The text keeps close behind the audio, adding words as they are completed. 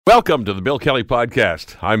Welcome to the Bill Kelly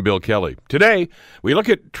Podcast. I'm Bill Kelly. Today, we look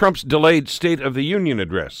at Trump's delayed State of the Union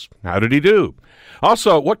address. How did he do?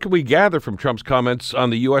 Also, what can we gather from Trump's comments on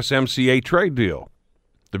the USMCA trade deal?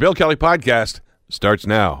 The Bill Kelly Podcast starts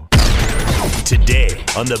now. Today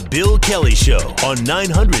on the Bill Kelly Show on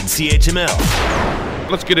 900 CHML.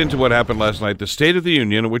 Let's get into what happened last night. The State of the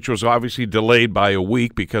Union, which was obviously delayed by a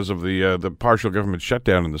week because of the partial government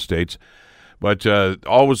shutdown in the states. But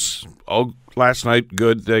all last night,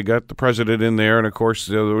 good. They got the president in there, and of course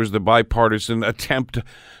there was the bipartisan attempt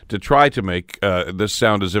to try to make this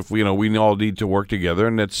sound as if we all need to work together,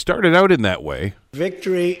 and it started out in that way.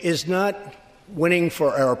 Victory is not winning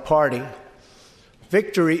for our party.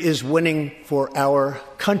 Victory is winning for our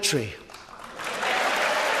country.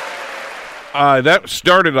 That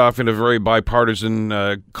started off in a very bipartisan,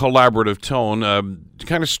 collaborative tone.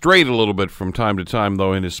 Kind of strayed a little bit from time to time,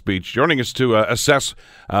 though, in his speech. Joining us to assess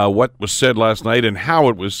what was said last night and how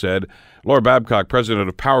it was said, Laura Babcock, president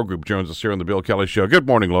of PowerGroup, joins us here on the Bill Kelly Show. Good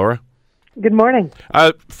morning, Laura. Good morning.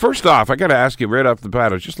 First off, I got to ask you right off the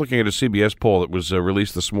bat, I was just looking at a CBS poll that was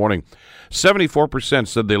released this morning. 74%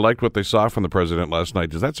 said they liked what they saw from the president last night.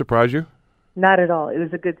 Does that surprise you? Not at all. It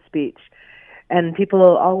was a good speech. And people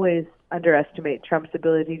always underestimate Trump's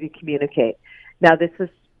ability to communicate. Now, this was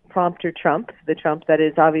prompter Trump, the Trump that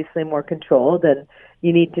is obviously more controlled, and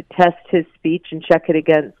you need to test his speech and check it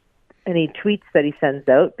against any tweets that he sends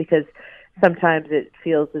out, because sometimes it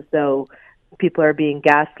feels as though people are being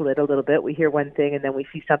gaslit a little bit. We hear one thing and then we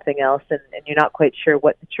see something else, and you're not quite sure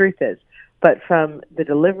what the truth is. But from the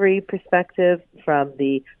delivery perspective, from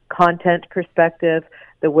the content perspective,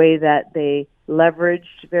 the way that they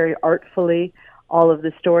leveraged very artfully all of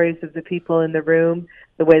the stories of the people in the room,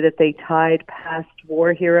 the way that they tied past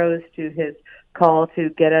war heroes to his call to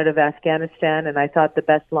get out of Afghanistan. And I thought the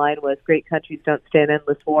best line was, "Great countries don't stand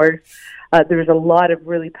endless wars." There was a lot of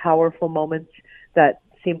really powerful moments that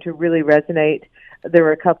seemed to really resonate. There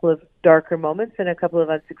were a couple of darker moments and a couple of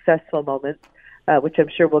unsuccessful moments, which I'm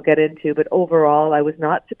sure we'll get into. But overall, I was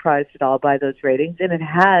not surprised at all by those ratings. And it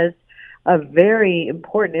has a very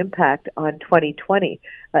important impact on 2020.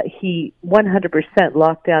 He 100%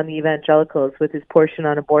 locked down the evangelicals with his portion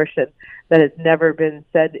on abortion that has never been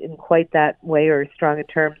said in quite that way or as strong in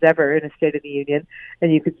terms ever in a State of the Union,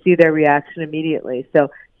 and you could see their reaction immediately.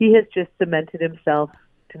 So he has just cemented himself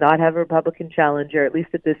to not have a Republican challenger, at least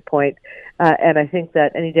at this point, and I think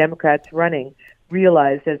that any Democrats running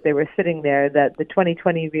realized as they were sitting there that the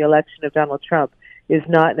 2020 re-election of Donald Trump is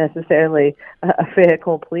not necessarily a fait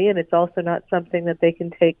accompli, and it's also not something that they can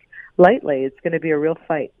take lightly. It's going to be a real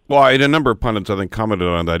fight. Well, and a number of pundits, I think, commented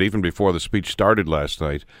on that even before the speech started last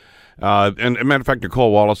night. And as a matter of fact,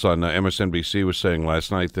 Nicole Wallace on MSNBC was saying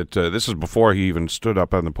last night that this is before he even stood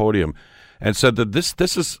up on the podium and said that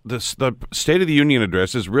the State of the Union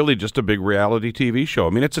address is really just a big reality TV show.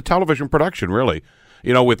 I mean, it's a television production, really.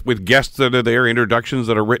 With guests that are there, introductions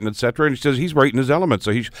that are written, etc. And he says he's right in his element.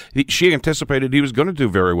 So she anticipated he was going to do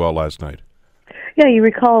very well last night. Yeah, you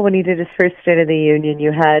recall when he did his first State of the Union,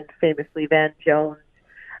 you had famously Van Jones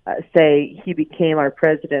say he became our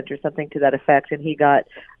president or something to that effect, and he got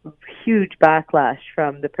huge backlash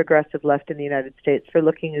from the progressive left in the United States for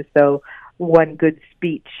looking as though one good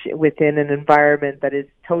speech within an environment that is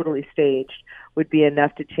totally staged would be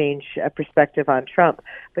enough to change a perspective on Trump.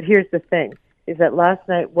 But here's the thing, is that last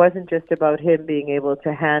night wasn't just about him being able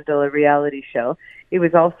to handle a reality show. It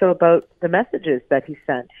was also about the messages that he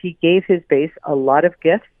sent. He gave his base a lot of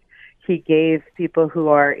gifts. He gave people who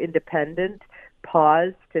are independent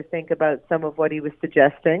pause to think about some of what he was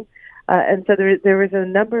suggesting. And so there was a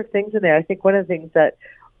number of things in there. I think one of the things that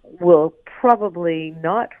will probably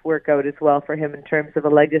not work out as well for him in terms of a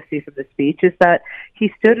legacy from the speech is that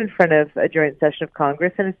he stood in front of a joint session of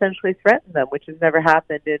Congress and essentially threatened them, which has never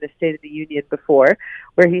happened in a State of the Union before,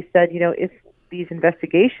 where he said, if these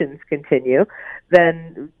investigations continue,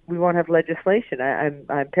 then we won't have legislation.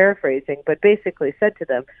 I'm paraphrasing, but basically said to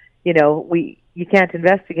them, you can't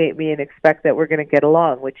investigate me and expect that we're going to get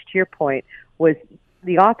along, which to your point was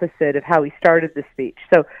the opposite of how he started the speech.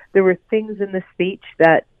 So there were things in the speech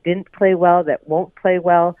that didn't play well, that won't play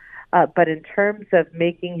well, but in terms of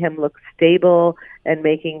making him look stable and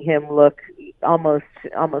making him look almost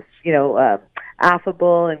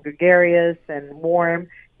affable and gregarious and warm,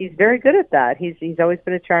 he's very good at that. He's always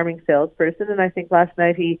been a charming salesperson, and I think last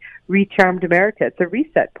night he re-charmed America. It's a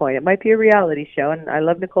reset point. It might be a reality show, and I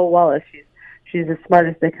love Nicole Wallace. She's as smart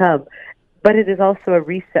as they come. But it is also a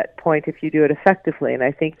reset point if you do it effectively, and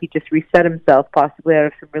I think he just reset himself, possibly out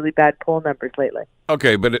of some really bad poll numbers lately.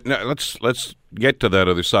 Okay, but now let's get to that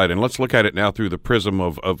other side, and let's look at it now through the prism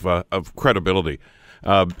of credibility.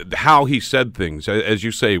 how he said things. As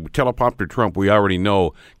you say, teleprompter Trump, we already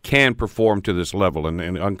know, can perform to this level,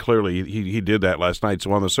 and clearly he did that last night.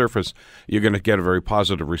 So on the surface, you're going to get a very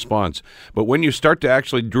positive response. But when you start to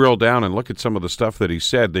actually drill down and look at some of the stuff that he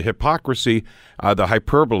said, the hypocrisy, the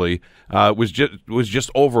hyperbole was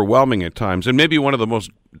just overwhelming at times. And maybe one of the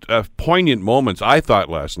most poignant moments, I thought,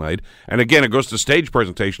 last night, and again, it goes to stage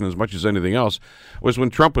presentation as much as anything else, was when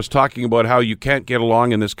Trump was talking about how you can't get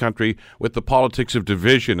along in this country with the politics of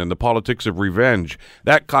division and the politics of revenge.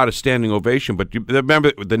 That caught a standing ovation. But you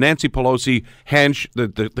remember the Nancy Pelosi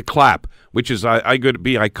the clap, which is going to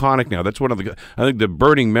be iconic now. That's one of the, I think, the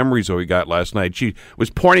burning memories that we got last night. She was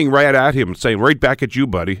pointing right at him and saying, right back at you,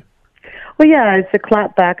 buddy. Well, yeah, it's a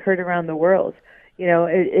clap back heard around the world. You know,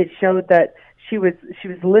 it showed that she was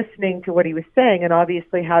listening to what he was saying, and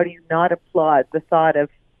obviously, how do you not applaud the thought of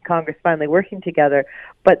Congress finally working together?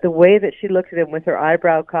 But the way that she looked at him with her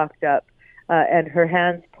eyebrow cocked up and her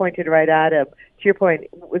hands pointed right at him, to your point,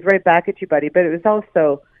 was right back at you, buddy. But it was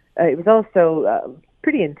also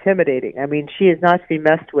pretty intimidating. I mean, she is not to be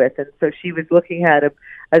messed with, and so she was looking at him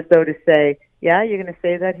as though to say, "Yeah, you're going to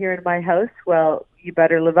say that here in my house? Well, you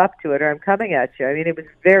better live up to it, or I'm coming at you." I mean, it was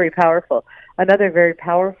very powerful. Another very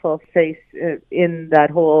powerful face in that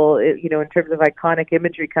whole, in terms of iconic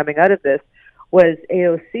imagery coming out of this, was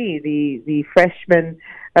AOC, the freshman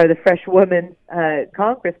or the fresh woman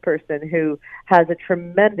congressperson who has a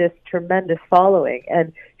tremendous following,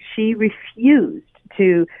 and she refused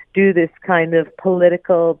to do this kind of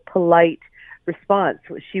political, polite response.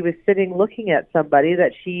 She was sitting looking at somebody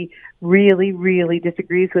that she really, really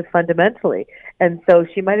disagrees with fundamentally. And so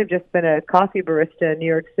she might have just been a coffee barista in New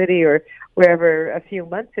York City or wherever a few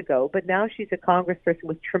months ago, but now she's a congressperson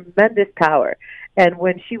with tremendous power. And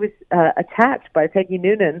when she was attacked by Peggy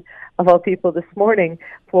Noonan, of all people, this morning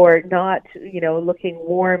for not, looking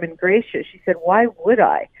warm and gracious, she said, "Why would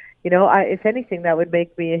I? If anything, that would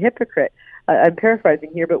make me a hypocrite." I'm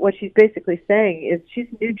paraphrasing here, but what she's basically saying is she's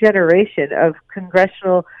a new generation of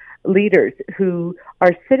congressional leaders who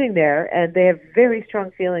are sitting there and they have very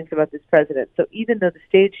strong feelings about this president. So even though the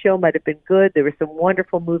stage show might have been good, there were some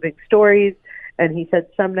wonderful moving stories, and he said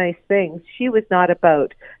some nice things, she was not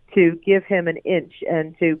about to give him an inch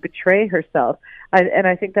and to betray herself. And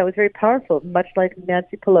I think that was very powerful. Much like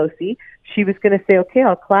Nancy Pelosi, she was going to say, "Okay,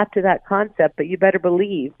 I'll clap to that concept, but you better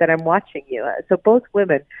believe that I'm watching you." So both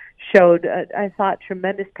women showed, I thought,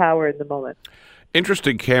 tremendous power in the moment.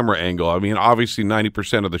 Interesting camera angle. I mean, obviously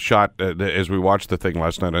 90% of the shot, as we watched the thing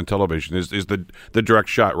last night on television, is the direct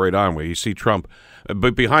shot right on where you see Trump.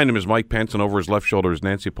 But behind him is Mike Pence, and over his left shoulder is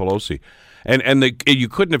Nancy Pelosi. And you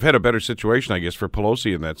couldn't have had a better situation, I guess, for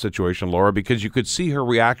Pelosi in that situation, Laura, because you could see her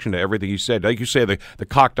reaction to everything he said. Like you say, the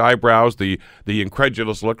cocked eyebrows, the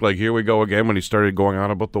incredulous look, like here we go again when he started going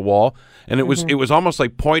on about the wall. And it was almost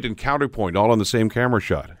like point and counterpoint all in the same camera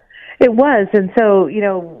shot. It was. And so,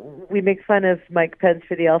 we make fun of Mike Pence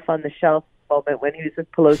for the elf on the shelf moment when he was with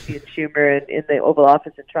Pelosi and Schumer and in the Oval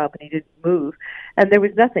Office and Trump, and he didn't move. And there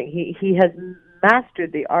was nothing. He has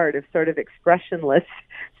mastered the art of sort of expressionless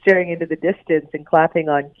staring into the distance and clapping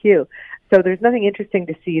on cue. So there's nothing interesting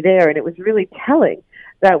to see there. And it was really telling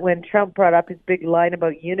that when Trump brought up his big line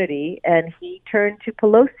about unity, and he turned to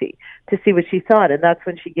Pelosi to see what she thought, and that's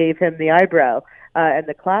when she gave him the eyebrow and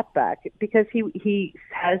the clap back, because he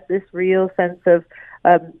has this real sense of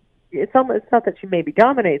it's not that she maybe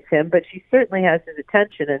dominates him, but she certainly has his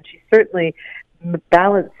attention, and she certainly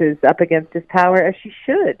balances up against his power, as she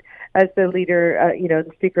should, as the leader,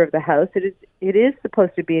 the Speaker of the House. It is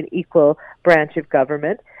supposed to be an equal branch of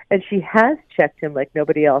government, and she has checked him like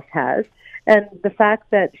nobody else has. And the fact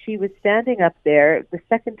that she was standing up there the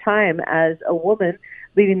second time as a woman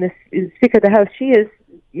leading the Speaker of the House, she is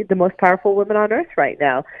the most powerful woman on earth right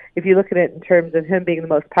now, if you look at it in terms of him being the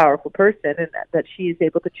most powerful person, and that she is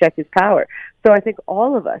able to check his power. So I think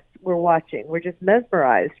all of us were watching. We're just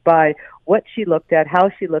mesmerized by what she looked at, how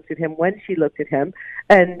she looked at him, when she looked at him,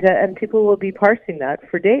 and people will be parsing that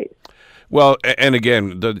for days. Well, and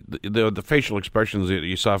again, the facial expressions that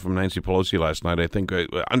you saw from Nancy Pelosi last night, I think,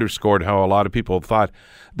 underscored how a lot of people thought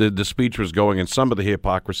the speech was going, and some of the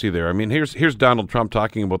hypocrisy there. I mean, here's Donald Trump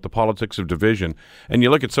talking about the politics of division, and you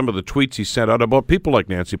look at some of the tweets he sent out about people like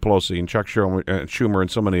Nancy Pelosi and Chuck Schumer and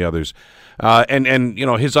so many others, and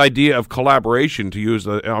his idea of collaboration, to use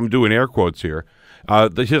I'm doing air quotes here.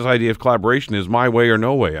 His idea of collaboration is my way or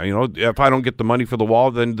no way. If I don't get the money for the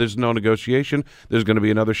wall, then there's no negotiation. There's going to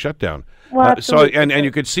be another shutdown. Well, and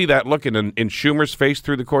you could see that looking in Schumer's face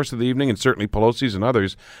through the course of the evening, and certainly Pelosi's and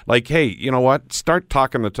others. Like, hey, you know what? Start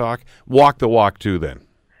talking the talk, walk the walk too. Then.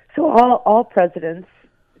 So all presidents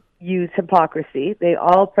use hypocrisy.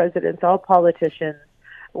 All politicians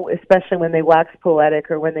especially when they wax poetic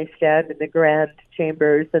or when they stand in the grand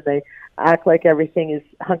chambers and they act like everything is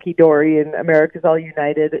hunky-dory and America's all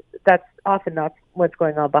united. That's often not what's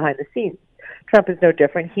going on behind the scenes. Trump is no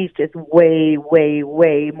different. He's just way, way,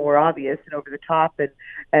 way more obvious and over the top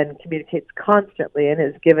and communicates constantly and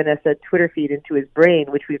has given us a Twitter feed into his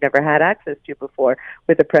brain, which we've never had access to before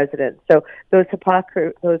with the president. So those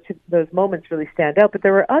moments really stand out. But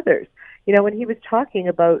there were others. When he was talking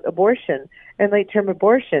about abortion and late-term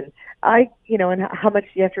abortion, and how much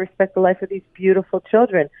you have to respect the life of these beautiful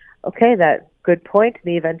children. Okay, that good point.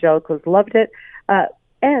 The evangelicals loved it.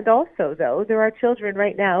 And also, though, there are children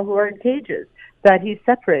right now who are in cages that he's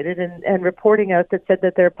separated and reporting out that said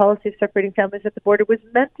that their policy of separating families at the border was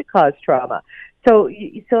meant to cause trauma. So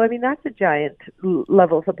I mean, that's a giant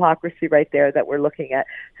level of hypocrisy right there that we're looking at.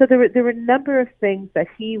 So there were a number of things that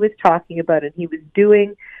he was talking about and he was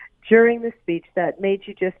doing during the speech that made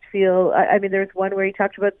you just feel, I mean, there was one where he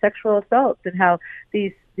talked about sexual assaults and how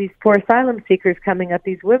these poor asylum seekers coming up,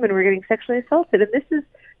 these women were getting sexually assaulted. And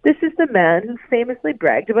this is the man who famously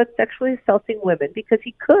bragged about sexually assaulting women because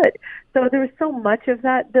he could. So there was so much of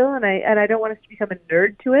that, Bill, and I don't want us to become a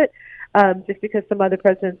nerd to it, just because some other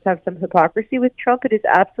presidents have some hypocrisy. With Trump, it is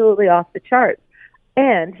absolutely off the charts.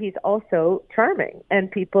 And he's also charming, and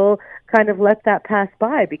people kind of let that pass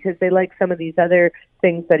by because they like some of these other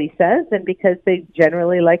things that he says, and because they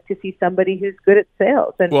generally like to see somebody who's good at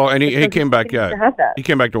sales. And he came back. He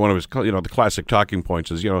came back to one of his, the classic talking points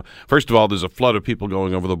is, first of all, there's a flood of people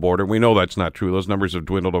going over the border. We know that's not true. Those numbers have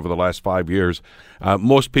dwindled over the last 5 years.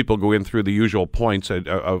 Most people go in through the usual points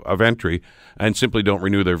of entry and simply don't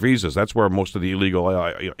renew their visas. That's where most of the illegal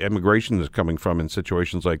immigration is coming from in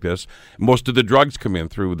situations like this. Most of the drugs come in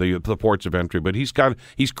through the ports of entry, but he's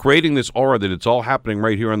creating this aura that it's all happening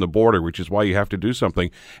right here on the border, which is why you have to do something.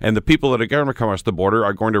 And the people that are going to come across the border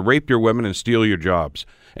are going to rape your women and steal your jobs.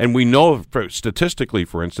 And we know statistically,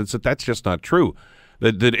 for instance, that that's just not true.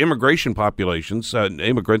 That immigration populations,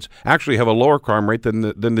 immigrants, actually have a lower crime rate than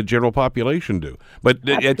the general population do. But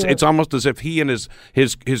it's almost as if he and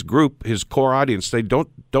his group, his core audience, say,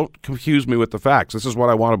 don't confuse me with the facts. This is what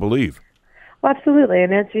I want to believe. Well, absolutely.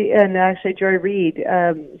 And actually, Joy Reid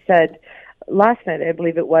said last night, I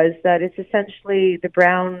believe it was, that it's essentially the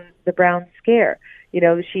brown scare.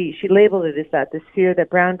 She labeled it as that, this fear that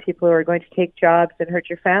brown people are going to take jobs and hurt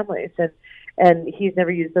your families. And he's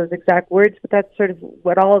never used those exact words, but that's sort of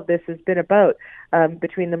what all of this has been about,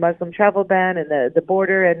 between the Muslim travel ban and the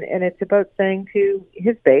border. And it's about saying to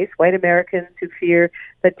his base, white Americans who fear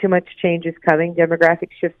that too much change is coming, demographic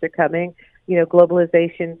shifts are coming,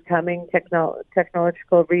 globalization's coming,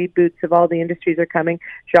 technological reboots of all the industries are coming,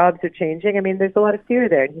 jobs are changing. I mean, there's a lot of fear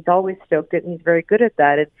there, and he's always stoked it, and he's very good at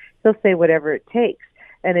that, and he'll say whatever it takes.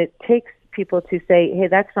 And it takes people to say, hey,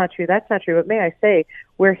 that's not true. But may I say,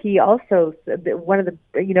 where he also, one of the,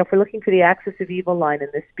 if we're looking for the axis of evil line in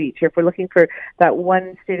this speech, or if we're looking for that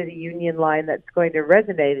one State of the Union line that's going to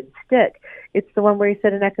resonate and stick, it's the one where he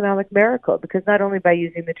said an economic miracle, because not only by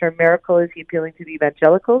using the term miracle is he appealing to the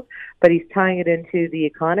evangelicals, but he's tying it into the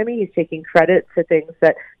economy. He's taking credit for things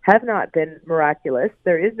that have not been miraculous.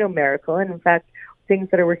 There is no miracle, and in fact, things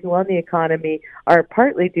that are working well in the economy are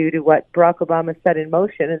partly due to what Barack Obama set in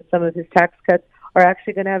motion, and some of his tax cuts are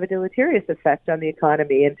actually going to have a deleterious effect on the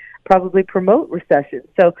economy and probably promote recession.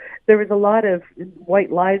 So there was a lot of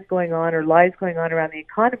white lies going on around the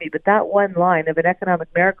economy, but that one line of an economic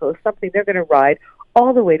miracle is something they're going to ride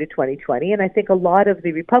all the way to 2020. And I think a lot of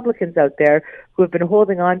the Republicans out there who have been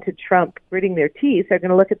holding on to Trump, gritting their teeth, are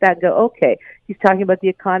going to look at that and go, okay, he's talking about the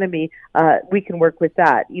economy. We can work with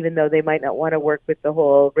that, even though they might not want to work with the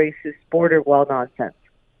whole racist border wall nonsense.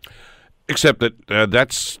 Except that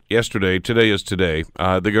that's yesterday. Today is today.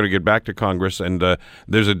 They're going to get back to Congress, and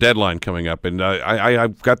there's a deadline coming up. And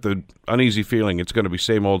I've got the uneasy feeling it's going to be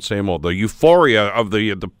same old, same old. The euphoria of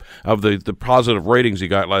the positive ratings he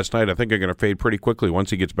got last night, I think, are going to fade pretty quickly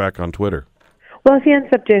once he gets back on Twitter. Well, if he ends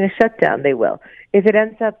up doing a shutdown, they will. If it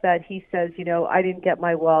ends up that he says, I didn't get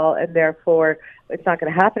my wall, and therefore it's not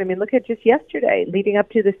going to happen. I mean, look at just yesterday, leading up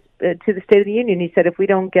to the State of the Union. He said, if we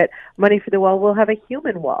don't get money for the wall, we'll have a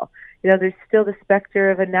human wall. There's still the specter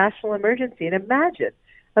of a national emergency. And imagine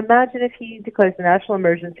if he declares a national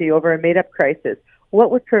emergency over a made-up crisis. What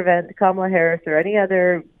would prevent Kamala Harris or any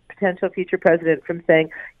other potential future president from saying,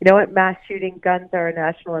 mass shooting, guns are a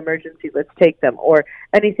national emergency, let's take them, or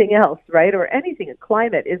anything else, right? Or anything,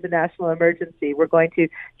 climate is a national emergency. We're going to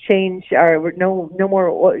change no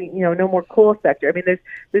more coal sector. I mean,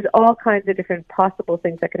 there's all kinds of different possible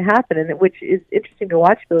things that can happen, and which is interesting to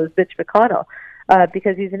watch, Bill, is Mitch McConnell.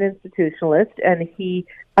 Because he's an institutionalist and he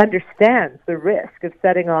understands the risk of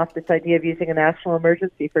setting off this idea of using a national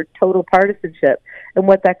emergency for total partisanship and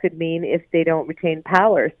what that could mean if they don't retain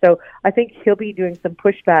power. So I think he'll be doing some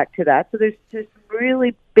pushback to that. So there's just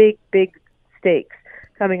really big stakes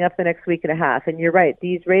coming up the next week and a half. And you're right,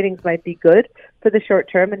 these ratings might be good for the short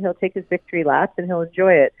term, and he'll take his victory laps and he'll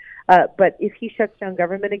enjoy it. But if he shuts down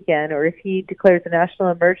government again, or if he declares a national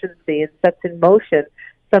emergency and sets in motion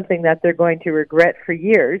something that they're going to regret for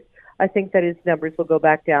years, I think that his numbers will go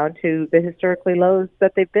back down to the historically lows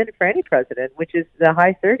that they've been for any president, which is the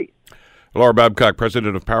high 30s. Laura Babcock,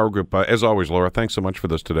 president of PowerGroup. As always, Laura, thanks so much for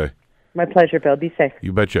this today. My pleasure, Bill. Be safe.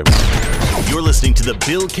 You betcha. You're listening to the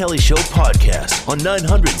Bill Kelly Show podcast on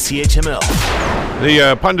 900 CHML.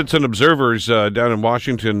 The pundits and observers down in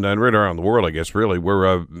Washington and right around the world, I guess, really,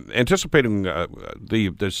 were anticipating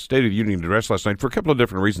the State of the Union address last night for a couple of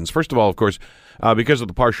different reasons. First of all, of course, because of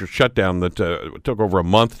the partial shutdown that took over a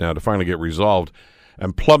month now to finally get resolved,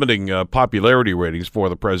 and plummeting popularity ratings for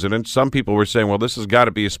the president. Some people were saying, well, this has got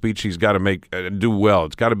to be a speech he's got to make do well.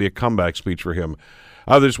 It's got to be a comeback speech for him.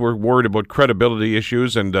 Others were worried about credibility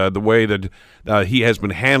issues and the way that he has been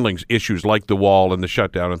handling issues like the wall and the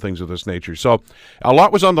shutdown and things of this nature. So a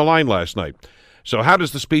lot was on the line last night. So how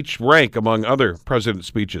does the speech rank among other president's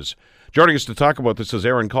speeches? Joining us to talk about this is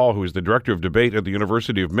Aaron Kall, who is the director of debate at the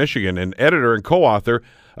University of Michigan and editor and co-author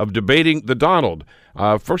of Debating the Donald.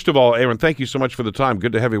 First of all, Aaron, thank you so much for the time.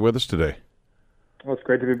 Good to have you with us today. Well, it's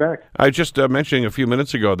great to be back. I was just mentioning a few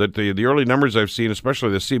minutes ago that the early numbers I've seen, especially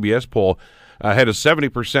the CBS poll, had a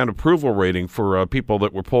 70% approval rating for people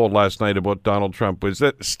that were polled last night about Donald Trump. Was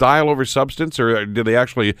that style over substance, or did they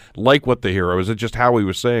actually like what they hear, or was it just how he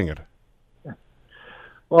was saying it?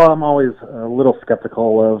 Well, I'm always a little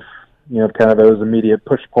skeptical of, kind of those immediate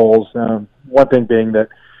push polls. One thing being that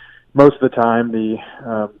most of the time the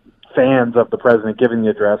fans of the president giving the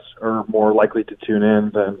address are more likely to tune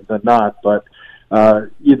in than not. But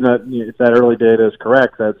even if that early data is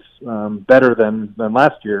correct, that's better than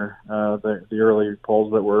last year, the early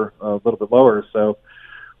polls that were a little bit lower. So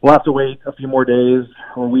we'll have to wait a few more days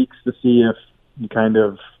or weeks to see if the kind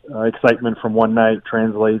of excitement from one night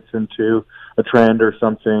translates into a trend or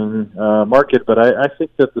something marked. But I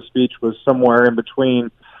think that the speech was somewhere in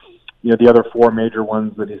between, the other four major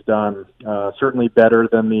ones that he's done. Certainly better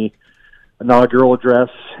than the inaugural address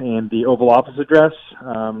and the Oval Office address,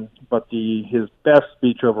 but his best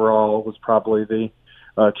speech overall was probably the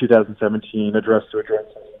 2017 address to address.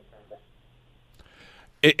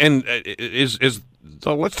 And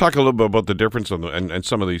so let's talk a little bit about the difference and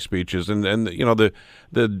some of these speeches, and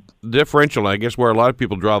the differential. I guess where a lot of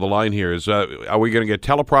people draw the line here is: are we going to get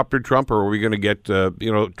teleprompter Trump, or are we going to get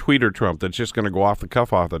tweeter Trump that's just going to go off the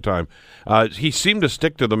cuff all the time? He seemed to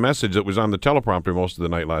stick to the message that was on the teleprompter most of the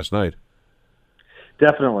night last night.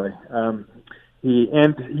 Definitely.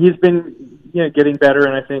 He's been getting better,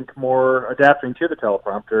 and I think more adapting to the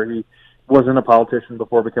teleprompter. He wasn't a politician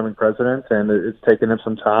before becoming president, and it's taken him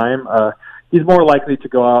some time. He's more likely to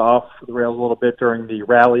go off the rails a little bit during the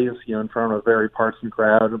rallies, in front of a very partisan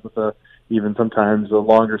crowd with even sometimes a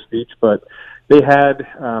longer speech. But they had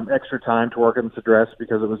extra time to work on this address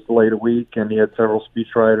because it was delayed a week, and he had several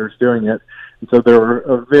speechwriters doing it. And so there were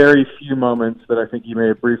a very few moments that I think he may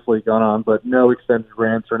have briefly gone on, but no extended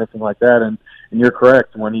rants or anything like that. And you're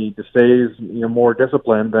correct. When he stays more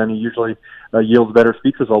disciplined, then he usually yields better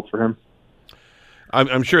speech results for him.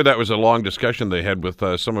 I'm sure that was a long discussion they had with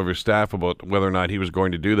some of his staff about whether or not he was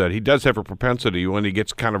going to do that. He does have a propensity when he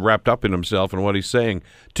gets kind of wrapped up in himself and what he's saying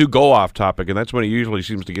to go off topic, and that's when he usually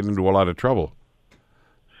seems to get into a lot of trouble.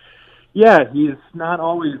 Yeah, he's not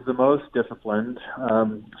always the most disciplined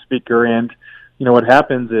speaker, and what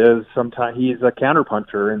happens is sometimes he's a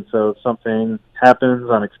counterpuncher, and so if something happens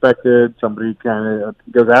unexpected, somebody kind of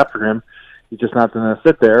goes after him, he's just not going to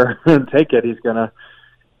sit there and take it. He's going to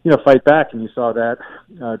fight back, and you saw that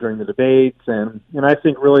during the debates, and I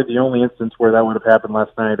think really the only instance where that would have happened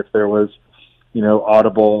last night if there was,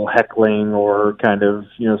 audible heckling or kind of,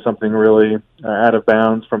 something really out of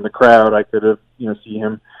bounds from the crowd, I could have, see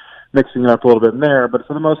him mixing it up a little bit in there, but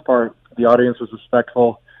for the most part, the audience was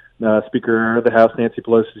respectful. Speaker of the House, Nancy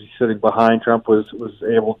Pelosi, sitting behind Trump, was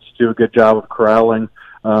able to do a good job of corralling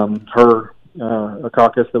a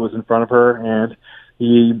caucus that was in front of her, and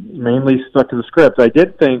he mainly stuck to the script. I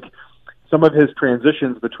did think some of his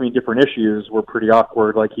transitions between different issues were pretty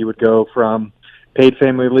awkward, like he would go from paid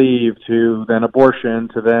family leave to then abortion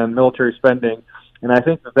to then military spending, and I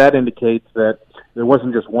think that indicates that there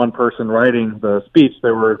wasn't just one person writing the speech.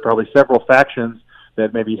 There were probably several factions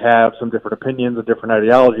that maybe have some different opinions and different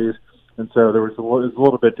ideologies, And so it was a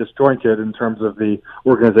little bit disjointed in terms of the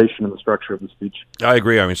organization and the structure of the speech. I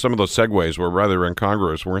agree. I mean, some of those segues were rather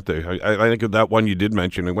incongruous, weren't they? I think of that one you did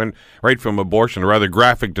mention. It went right from abortion, a rather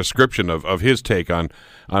graphic description of his take on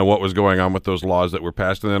what was going on with those laws that were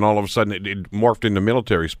passed, and then all of a sudden it morphed into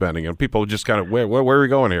military spending, and people just kind of, where are we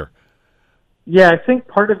going here? Yeah, I think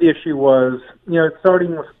part of the issue was,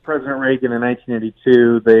 starting with President Reagan in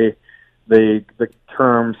 1982, the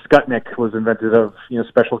term Sputnik was invented of,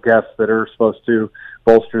 special guests that are supposed to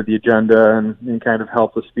bolster the agenda and kind of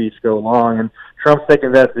help the speech go along. And Trump's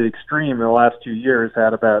taken that to the extreme in the last 2 years,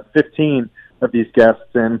 had about 15 of these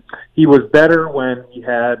guests. And he was better when he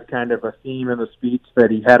had kind of a theme in the speech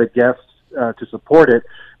that he had a guest to support it.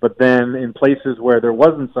 But then in places where there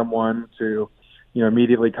wasn't someone to,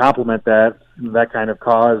 immediately complement that kind of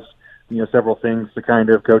caused, several things to kind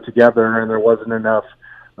of go together, and there wasn't enough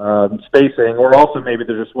spacing, or also maybe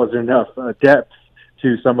there just wasn't enough depth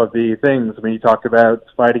to some of the things. I mean, he talked about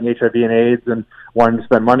fighting HIV and AIDS and wanting to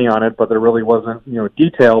spend money on it, but there really wasn't, a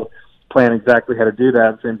detailed plan exactly how to do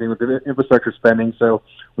that. Same thing with the infrastructure spending. So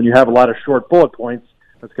when you have a lot of short bullet points,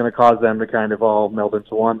 that's going to cause them to kind of all meld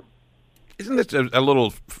into one. Isn't it a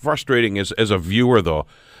little frustrating as a viewer, though,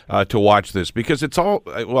 to watch this? Because it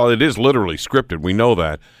is literally scripted. We know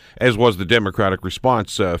that, as was the Democratic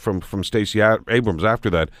response from Stacey Abrams after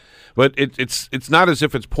that. But it's not as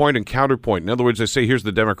if it's point and counterpoint. In other words, they say, here's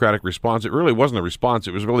the Democratic response. It really wasn't a response.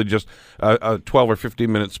 It was really just a 12 or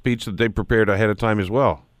 15-minute speech that they prepared ahead of time as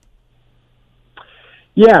well.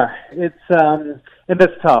 Yeah, and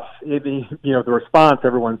that's tough. The response,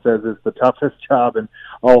 everyone says, is the toughest job in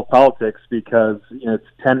all of politics because it's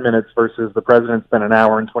 10 minutes versus the president spent an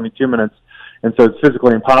hour and 22 minutes, and so it's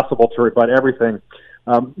physically impossible to rebut everything.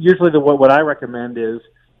 Usually, what I recommend is,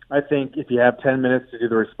 I think if you have 10 minutes to do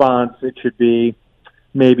the response, it should be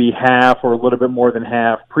maybe half or a little bit more than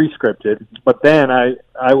half pre-scripted. But then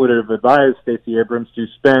I would have advised Stacey Abrams to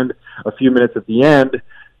spend a few minutes at the end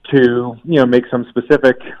to make some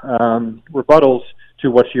specific rebuttals to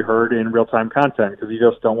what she heard in real-time content, because you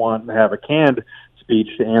just don't want to have a canned speech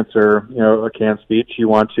to answer a canned speech. You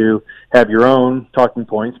want to have your own talking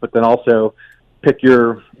points, but then also pick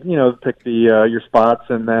your spots,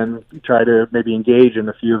 and then try to maybe engage in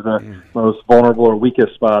a few of the most vulnerable or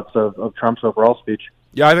weakest spots of Trump's overall speech.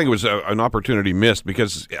 Yeah, I think it was an opportunity missed,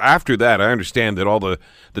 because after that, I understand that all the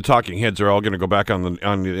talking heads are all going to go back on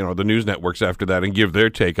the news networks after that and give their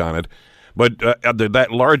take on it. But that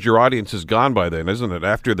larger audience is gone by then, isn't it?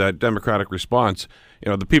 After that Democratic response,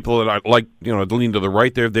 the people that I like, lean to the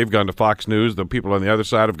right there, they've gone to Fox News. The people on the other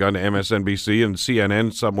side have gone to MSNBC and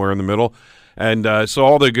CNN somewhere in the middle. And so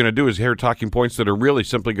all they're going to do is hear talking points that are really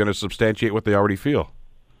simply going to substantiate what they already feel.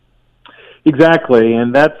 Exactly,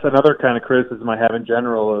 and that's another kind of criticism I have in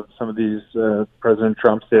general of some of these President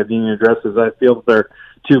Trump's State of the Union addresses. I feel that they're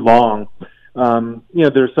too long.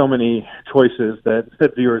 There's so many choices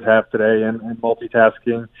that viewers have today, and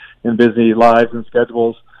multitasking and busy lives and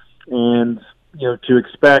schedules, and to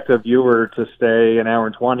expect a viewer to stay an hour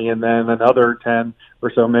and 20 and then another 10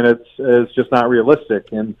 or so minutes is just not realistic.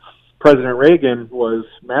 And President Reagan was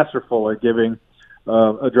masterful at giving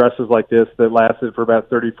addresses like this that lasted for about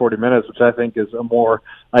 30, 40 minutes, which I think is a more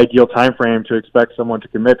ideal time frame to expect someone to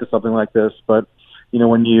commit to something like this. But,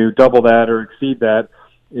 when you double that or exceed that,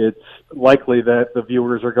 it's likely that the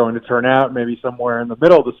viewers are going to turn out maybe somewhere in the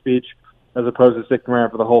middle of the speech as opposed to sticking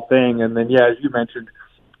around for the whole thing. And then, as you mentioned,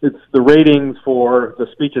 it's the ratings for the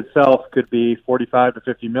speech itself could be 45 to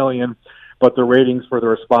 50 million, but the ratings for the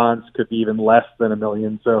response could be even less than 1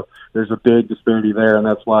 million. So there's a big disparity there, and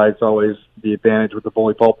that's why it's always the advantage with the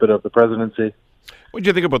bully pulpit of the presidency. What do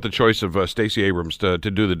you think about the choice of Stacey Abrams to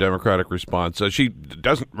do the Democratic response? She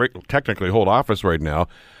doesn't technically hold office right now.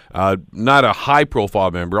 Not a high-profile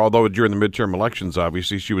member, although during the midterm elections,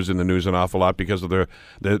 obviously, she was in the news an awful lot because of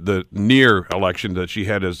the near election that she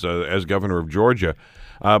had as governor of Georgia.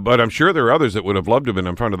 But I'm sure there are others that would have loved to have been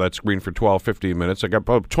in front of that screen for 12, 15 minutes. I got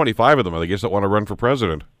about 25 of them, I guess, that want to run for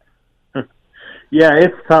president. Yeah,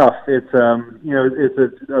 it's tough. It's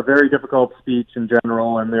it's a very difficult speech in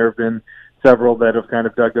general, and there have been several that have kind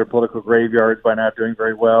of dug their political graveyards by not doing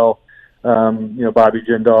very well. Bobby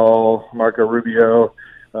Jindal, Marco Rubio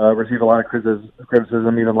received a lot of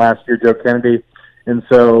criticism even last year, Joe Kennedy. And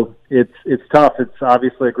so it's tough. It's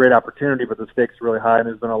obviously a great opportunity, but the stakes are really high, and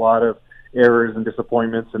there's been a lot of errors and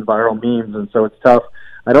disappointments and viral memes, and so it's tough.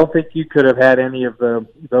 I don't think you could have had any of those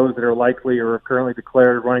that are likely or currently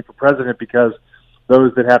declared running for president, because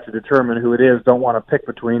those that have to determine who it is don't want to pick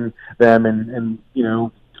between them and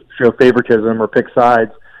show favoritism or pick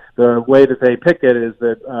sides. The way that they pick it is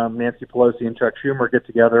that Nancy Pelosi and Chuck Schumer get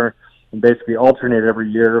together and basically alternate every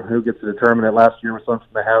year who gets to determine it. Last year was someone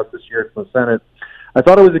from the House, this year it's from the Senate. I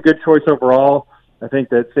thought it was a good choice overall. I think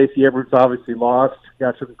that Stacey Abrams obviously lost,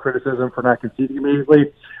 got some criticism for not conceding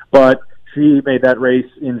immediately, but she made that race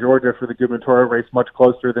in Georgia for the gubernatorial race much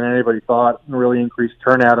closer than anybody thought, and really increased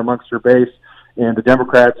turnout amongst her base. And the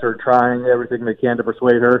Democrats are trying everything they can to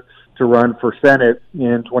persuade her to run for Senate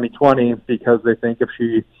in 2020 because they think if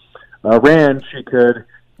she ran, she could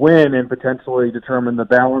win and potentially determine the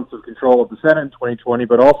balance of control of the Senate in 2020,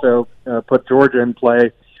 but also put Georgia in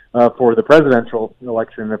play for the presidential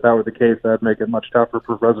election. If that were the case, that would make it much tougher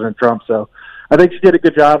for President Trump. So I think she did a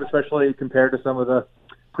good job, especially compared to some of the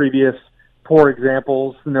previous poor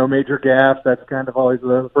examples. No major gaffe. That's kind of always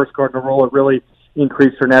the first cardinal rule. It really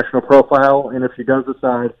increased her national profile, and if she does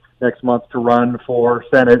decide next month to run for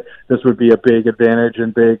Senate, this would be a big advantage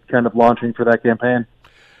and big kind of launching for that campaign.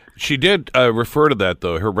 She did refer to that,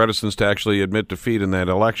 though, her reticence to actually admit defeat in that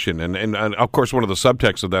election. And of course, one of the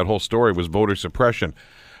subtexts of that whole story was voter suppression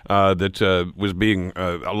that was being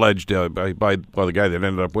alleged by the guy that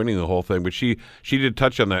ended up winning the whole thing. But she did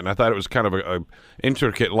touch on that, and I thought it was kind of a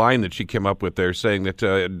intricate line that she came up with there, saying that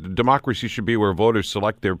democracy should be where voters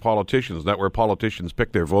select their politicians, not where politicians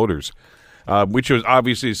pick their voters. Which was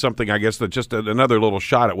obviously something, I guess, that just another little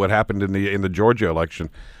shot at what happened in the Georgia election.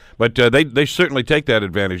 But they certainly take that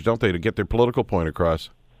advantage, don't they, to get their political point across?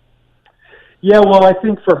 Yeah, well, I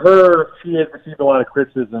think for her, she had received a lot of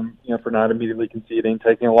criticism, for not immediately conceding,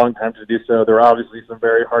 taking a long time to do so. There were obviously some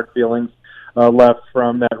very hard feelings left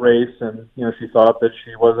from that race, and she thought that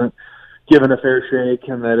she wasn't given a fair shake,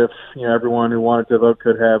 and that if everyone who wanted to vote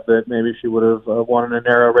could have, that maybe she would have won in a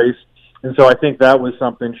narrow race. And so I think that was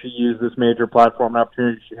something she used this major platform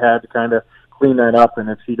opportunity she had to kind of clean that up.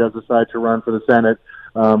 And if she does decide to run for the Senate,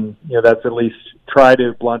 that's at least try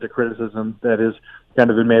to blunt a criticism that has kind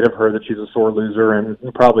of been made of her, that she's a sore loser and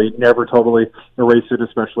probably never totally erase it,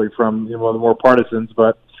 especially from the more partisans.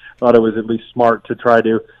 But thought it was at least smart to try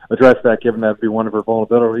to address that, given that would be one of her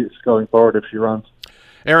vulnerabilities going forward if she runs.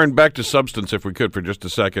 Aaron, back to substance, if we could, for just a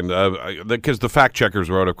second, because the fact checkers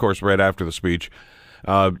wrote, of course, right after the speech,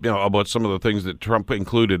 about some of the things that Trump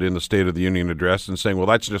included in the State of the Union address, and saying, well,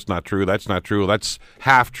 that's just not true, that's not true, that's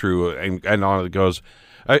half true, and on it goes.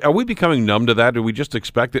 Are we becoming numb to that? Do we just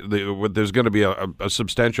expect that there's going to be a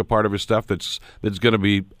substantial part of his stuff that's going to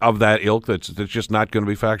be of that ilk, that's just not going to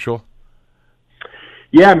be factual?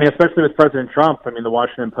 Yeah, I mean, especially with President Trump. I mean, the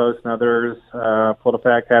Washington Post and others,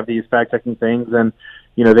 PolitiFact, have these fact-checking things, and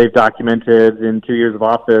they've documented in 2 years of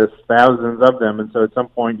office thousands of them, and so at some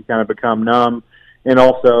point you kind of become numb. And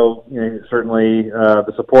also, certainly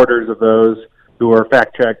the supporters of those who are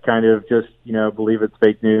fact-checked kind of just, believe it's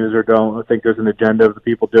fake news or don't think there's an agenda of the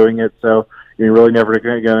people doing it. So you're really never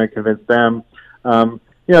going to convince them.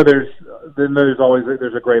 There's always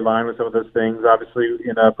a great line with some of those things. Obviously,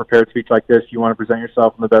 in a prepared speech like this, you want to present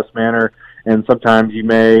yourself in the best manner, and sometimes you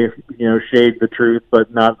may, shade the truth,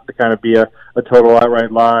 but not to kind of be a total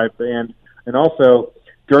outright lie. And also,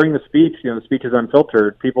 during the speech, the speech is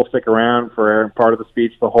unfiltered. People stick around for part of the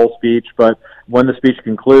speech, the whole speech, but when the speech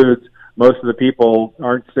concludes, most of the people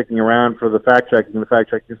aren't sticking around for the fact-checking. The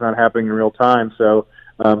fact-checking is not happening in real time, so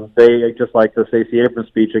they, just like the Stacey Abrams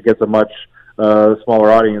speech, it gets a much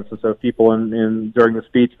smaller audience. And so people in during the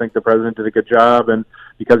speech think the president did a good job, and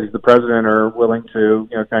because he's the president, are willing to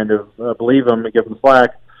kind of believe him and give him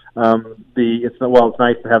slack. It's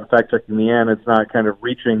nice to have the fact-checking in the end. It's not kind of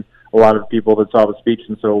reaching a lot of people that saw the speech,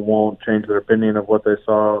 and so it won't change their opinion of what they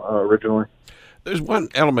saw originally. There's one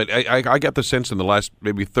element. I got the sense in the last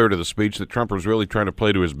maybe third of the speech that Trump was really trying to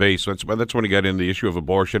play to his base. That's when he got into the issue of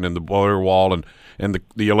abortion and the border wall and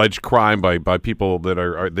the alleged crime by people that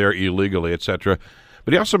are there illegally, etc.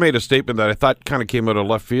 But he also made a statement that I thought kind of came out of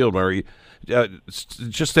left field, where he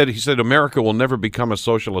just said, America will never become a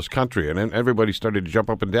socialist country, and everybody started to jump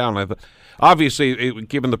up and down. I thought, obviously,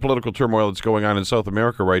 given the political turmoil that's going on in South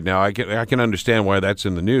America right now, I can understand why that's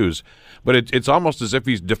in the news. But it's almost as if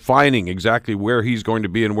he's defining exactly where he's going to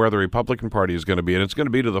be and where the Republican Party is going to be, and it's going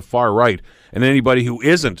to be to the far right, and anybody who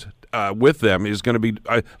isn't with them is going to be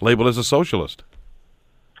labeled as a socialist.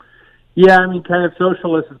 Yeah, I mean, kind of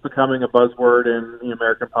socialist is becoming a buzzword in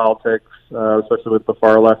American politics, especially with the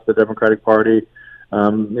far left, the Democratic Party.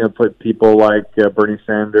 Put people like Bernie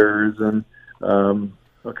Sanders and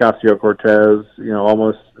Ocasio-Cortez,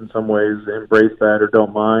 almost in some ways embrace that or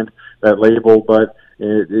don't mind that label, but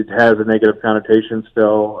it has a negative connotation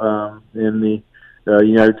still in the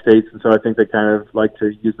United States, and so I think they kind of like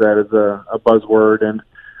to use that as a buzzword and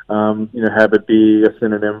have it be a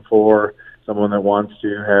synonym for someone that wants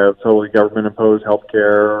to have totally government-imposed health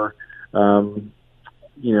care or,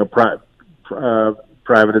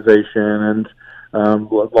 privatization and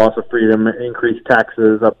loss of freedom, increased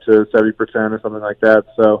taxes up to 70% or something like that.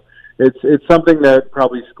 So it's something that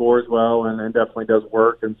probably scores well and definitely does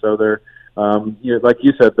work. And so they're like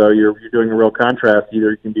you said, though, you're doing a real contrast.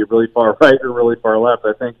 Either you can be really far right or really far left.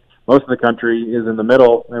 I think most of the country is in the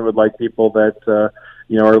middle and would like people that are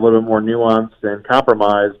a little bit more nuanced and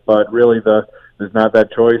compromised. But really, there's not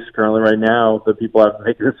that choice currently right now. The people have to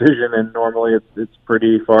make a decision, and normally it's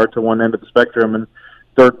pretty far to one end of the spectrum. And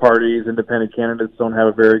third parties, independent candidates, don't have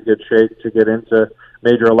a very good shake to get into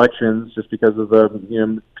major elections just because of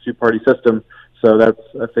the two-party system. So that's,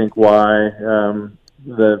 I think, why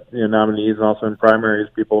the nominees and also in primaries,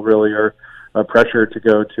 people really are pressured to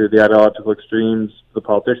go to the ideological extremes the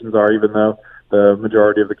politicians are, even though the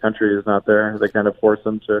majority of the country is not there. They kind of force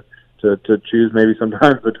them to choose maybe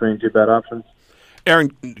sometimes between two bad options. Aaron,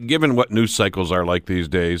 given what news cycles are like these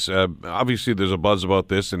days, obviously there's a buzz about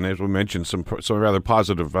this, and as we mentioned, some rather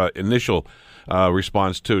positive initial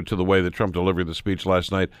response to the way that Trump delivered the speech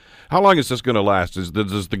last night. How long is this going to last? Does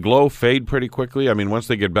the glow fade pretty quickly? I mean, once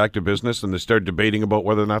they get back to business and they start debating about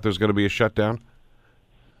whether or not there's going to be a shutdown?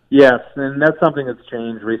 Yes, and that's something that's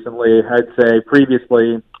changed recently. I'd say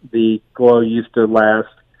previously the glow used to last,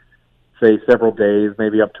 say, several days,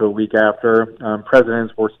 maybe up to a week after.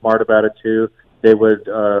 Presidents were smart about it, too. They would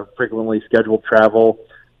frequently schedule travel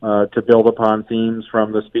to build upon themes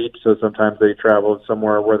from the speech. So sometimes they traveled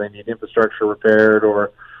somewhere where they need infrastructure repaired,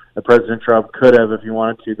 or President Trump could have, if he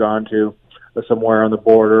wanted to, gone to somewhere on the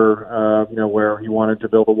border, where he wanted to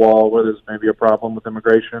build a wall, where there's maybe a problem with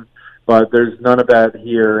immigration. But there's none of that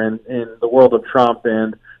here. And in the world of Trump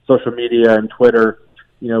and social media and Twitter,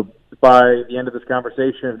 by the end of this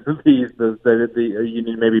conversation, the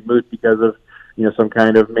union may be moot because of some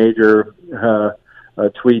kind of major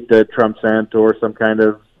tweet that Trump sent, or some kind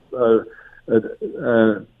of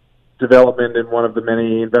development in one of the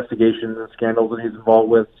many investigations and scandals that he's involved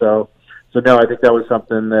with. So no, I think that was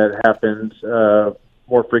something that happened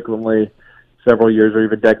more frequently several years or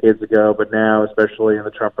even decades ago. But now, especially in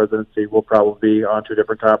the Trump presidency, we'll probably be on to a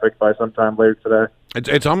different topic by sometime later today.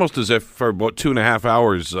 It's almost as if for about 2.5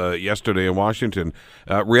 hours yesterday in Washington,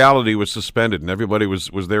 reality was suspended and everybody was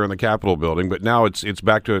there in the Capitol building. But now it's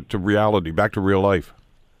back to reality, back to real life.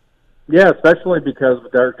 Yeah, especially because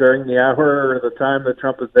during the hour or the time that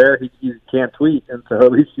Trump is there, he can't tweet. And so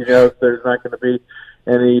at least there's not going to be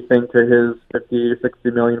anything to his 50 or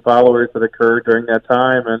 60 million followers that occurred during that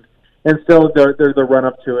time. And still, the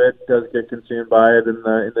run-up to it does get consumed by it in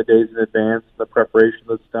the days in advance, the preparation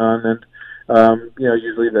that's done, and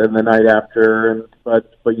usually the night after.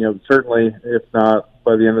 But certainly, if not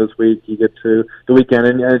by the end of this week, you get to the weekend.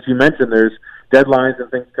 And as you mentioned, there's deadlines and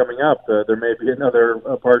things coming up. There may be another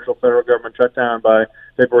partial federal government shutdown by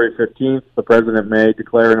February 15th. The president may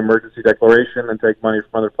declare an emergency declaration and take money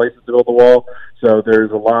from other places to build the wall. So there's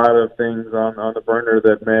a lot of things on the burner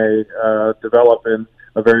that may develop in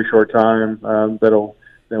a very short time that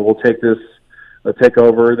will take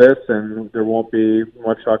over this, and there won't be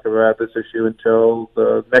much talk about this issue until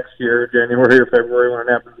the next year, January or February, when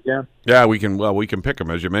it happens again. Yeah, we can pick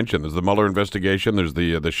them, as you mentioned. There's the Mueller investigation. There's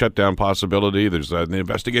the shutdown possibility. There's an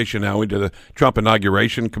investigation now into the Trump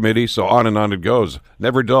inauguration committee. So on and on it goes.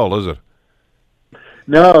 Never dull, is it?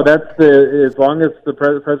 No, as long as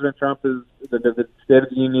President Trump is the State of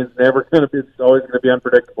the Union is never going to be. It's always going to be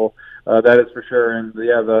unpredictable. That is for sure. And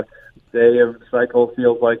the day of the cycle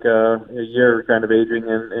feels like a year, kind of aging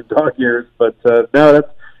in dog years. But no,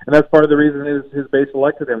 that's part of the reason his base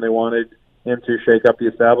elected him. They wanted him to shake up the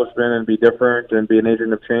establishment and be different and be an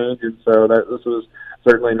agent of change. And so this was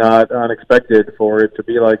certainly not unexpected for it to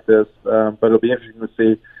be like this. But it'll be interesting to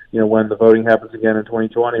see, when the voting happens again in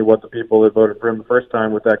 2020, what the people that voted for him the first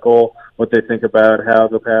time with that goal, what they think about how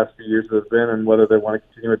the past few years have been, and whether they want to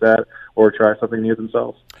continue with that or try something new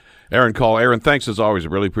themselves. Kall. Aaron, thanks as always. I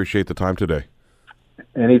really appreciate the time today.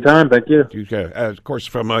 Anytime. Thank you. Okay. Of course,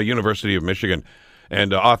 from University of Michigan,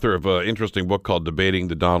 and author of an interesting book called Debating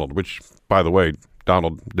the Donald, which, by the way,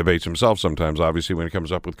 Donald debates himself sometimes, obviously, when he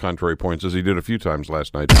comes up with contrary points, as he did a few times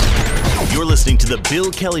last night. You're listening to the Bill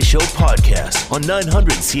Kelly Show podcast on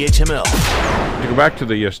 900 CHML. To go back to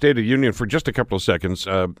the State of the Union for just a couple of seconds,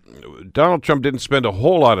 Donald Trump didn't spend a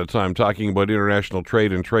whole lot of time talking about international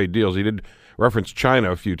trade and trade deals. He did reference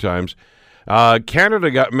China a few times.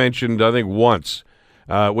 Canada got mentioned, I think, once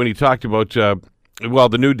when he talked about,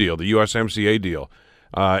 the new deal, the USMCA deal.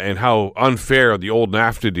 And how unfair the old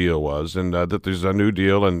NAFTA deal was, and that there's a new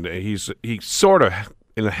deal, and he sort of,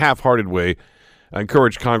 in a half-hearted way,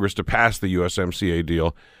 encouraged Congress to pass the USMCA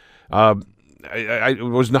deal. it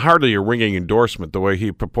was hardly a ringing endorsement the way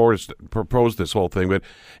he proposed this whole thing, but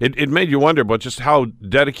it made you wonder about just how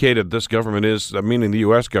dedicated this government is, meaning the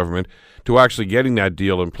U.S. government, to actually getting that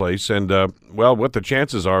deal in place, and what the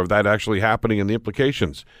chances are of that actually happening and the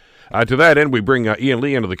implications. To that end, we bring Ian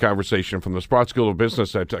Lee into the conversation from the Sprott School of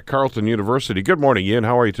Business at Carleton University. Good morning, Ian.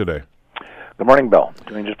 How are you today? Good morning, Bill.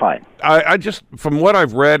 Doing just fine. I just, from what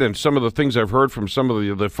I've read and some of the things I've heard from some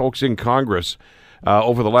of the folks in Congress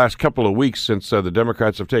over the last couple of weeks since the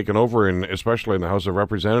Democrats have taken over, especially in the House of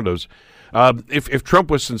Representatives, if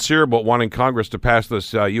Trump was sincere about wanting Congress to pass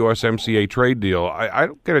this USMCA trade deal, I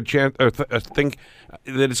don't get a chance think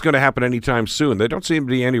that it's going to happen anytime soon. There don't seem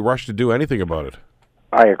to be any rush to do anything about it.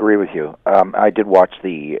 I agree with you. I did watch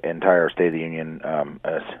the entire State of the Union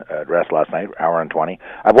address last night, hour and 20.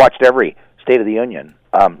 I've watched every State of the Union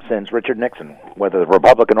since Richard Nixon, whether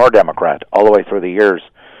Republican or Democrat, all the way through the years.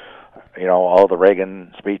 You know, all the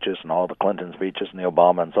Reagan speeches and all the Clinton speeches and the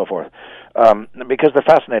Obama and so forth, because they're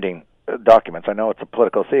fascinating documents. I know it's a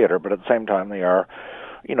political theater, but at the same time they are,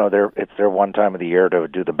 it's their one time of the year to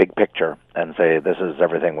do the big picture and say, this is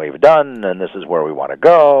everything we've done, and this is where we want to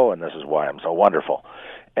go, and this is why I'm so wonderful.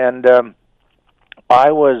 And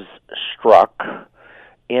I was struck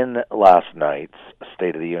in last night's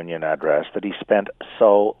State of the Union address that he spent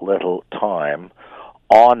so little time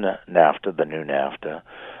on NAFTA, the new NAFTA,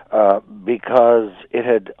 because it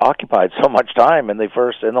had occupied so much time in the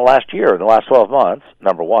last year, in the last 12 months,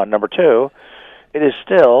 number one. Number two, it is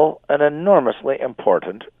still an enormously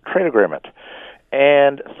important trade agreement.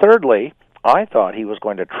 And thirdly, I thought he was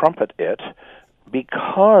going to trumpet it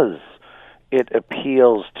because it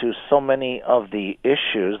appeals to so many of the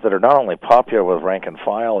issues that are not only popular with rank and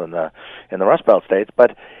file in the Rust Belt states,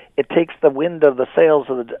 but it takes the wind of the sails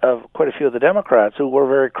of quite a few of the Democrats who were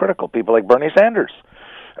very critical, people like Bernie Sanders,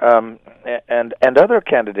 and other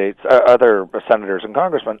candidates, other senators and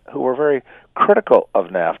congressmen who were very critical of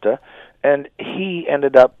NAFTA. And he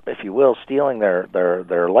ended up, if you will, stealing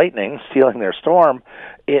their lightning, stealing their storm,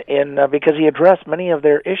 because he addressed many of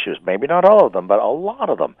their issues. Maybe not all of them, but a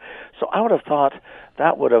lot of them. So I would have thought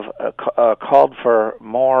that would have called for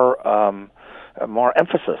more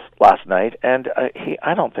emphasis last night. And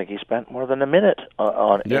I don't think he spent more than a minute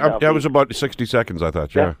on. Yeah, that was about 60 seconds. I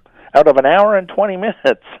thought. Yeah. Out of an hour and 20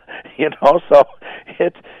 minutes, So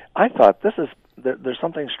I thought this is. There's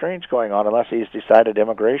something strange going on unless he's decided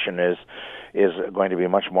immigration is going to be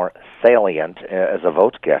much more salient as a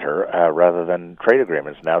vote getter rather than trade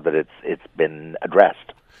agreements now that it's been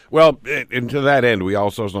addressed. Well, and to that end, we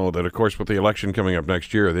also know that, of course, with the election coming up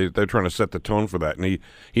next year, they're trying to set the tone for that. And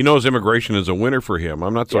he knows immigration is a winner for him.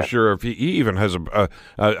 I'm not so sure if he even has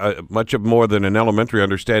a much of more than an elementary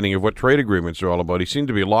understanding of what trade agreements are all about. He seemed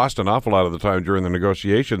to be lost an awful lot of the time during the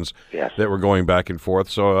negotiations that were going back and forth.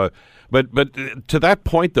 So, but to that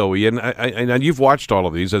point, though, Ian, and you've watched all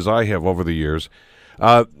of these, as I have over the years,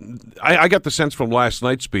 I got the sense from last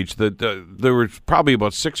night's speech that there were probably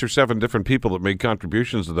about 6 or 7 different people that made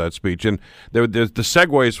contributions to that speech, and the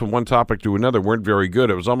segues from one topic to another weren't very good.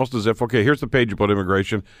 It was almost as if, okay, here's the page about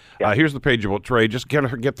immigration, here's the page about trade, just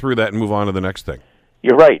get through that and move on to the next thing.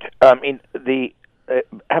 You're right. I mean,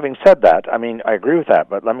 having said that, I mean, I agree with that,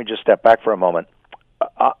 but let me just step back for a moment.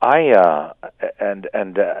 I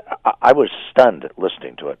was stunned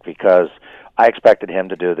listening to it because I expected him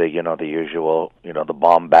to do the usual, the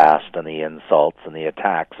bombast and the insults and the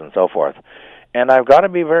attacks and so forth. And I've got to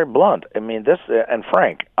be very blunt. I mean, and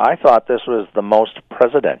frank, I thought this was the most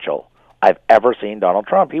presidential I've ever seen Donald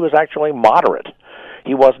Trump. He was actually moderate.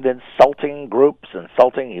 He wasn't insulting groups,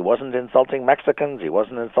 he wasn't insulting Mexicans, he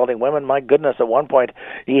wasn't insulting women. My goodness, at one point,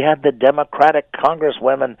 he had the Democratic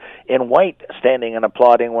congresswomen in white standing and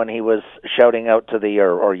applauding when he was shouting out to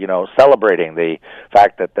or celebrating the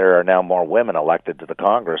fact that there are now more women elected to the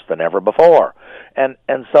Congress than ever before. And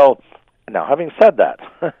so, now, having said that,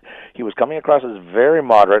 he was coming across as very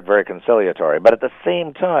moderate, very conciliatory, but at the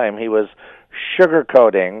same time, he was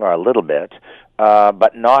sugarcoating a little bit,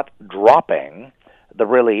 but not dropping the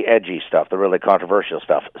really edgy stuff, the really controversial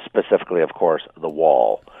stuff, specifically, of course, the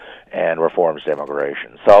wall and reforms to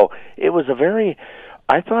immigration. So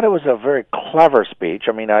I thought it was a very clever speech.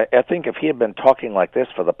 I mean, I think if he had been talking like this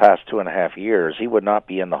for the past 2.5 years, he would not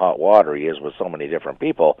be in the hot water he is with so many different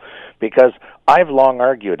people, because I've long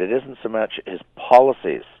argued it isn't so much his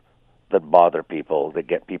policies that bother people, that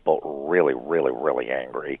get people really, really, really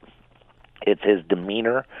angry. It's his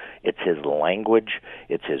demeanor, it's his language,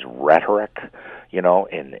 it's his rhetoric,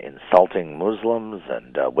 in insulting Muslims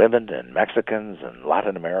and women and Mexicans and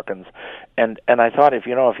Latin Americans. And I thought if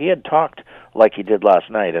he had talked like he did last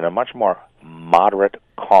night in a much more moderate,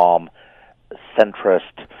 calm,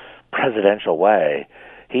 centrist, presidential way,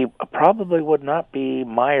 he probably would not be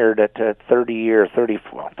mired at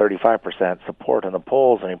 35% support in the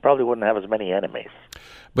polls, and he probably wouldn't have as many enemies.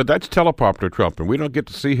 But that's teleprompter Trump, and we don't get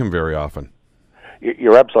to see him very often.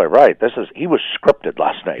 You're absolutely right. He was scripted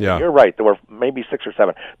last night. Yeah. You're right. There were maybe 6 or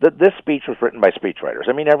 7. This speech was written by speechwriters.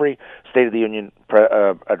 I mean, every State of the Union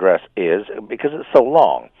address is, because it's so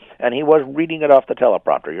long. And he was reading it off the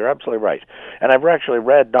teleprompter. You're absolutely right. And I've actually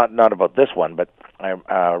read, not about this one, but I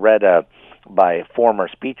read by former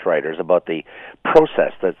speechwriters about the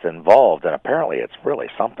process that's involved, and apparently it's really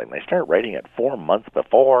something. They start writing it 4 months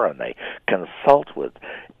before, and they consult with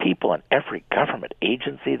people in every government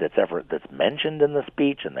agency that's mentioned in the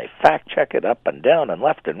speech, and they fact check it up and down and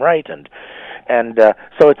left and right, and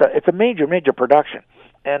so it's a major production.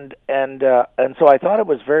 And so I thought it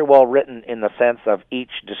was very well written in the sense of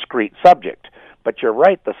each discrete subject. But you're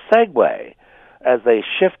right, the segue, as they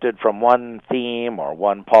shifted from one theme or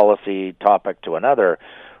one policy topic to another,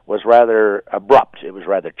 was rather abrupt. It was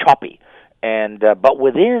rather choppy. And but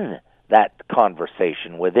within that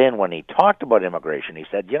conversation, when he talked about immigration, he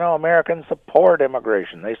said, Americans support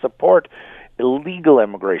immigration. They support illegal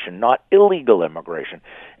immigration, not illegal immigration.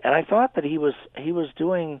 And I thought that he was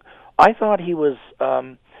doing. I thought he was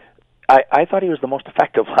the most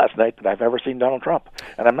effective last night that I've ever seen Donald Trump.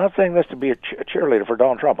 And I'm not saying this to be a cheerleader for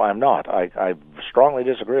Donald Trump. I'm not. I strongly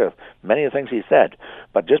disagree with many of the things he said.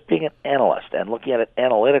 But just being an analyst and looking at it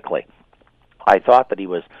analytically, I thought that he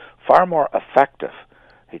was far more effective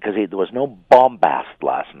because there was no bombast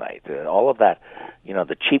last night. All of that,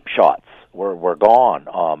 the cheap shots were gone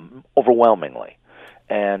overwhelmingly.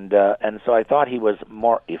 And so I thought he was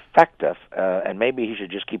more effective, and maybe he should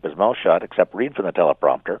just keep his mouth shut, except read from the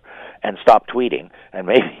teleprompter, and stop tweeting, and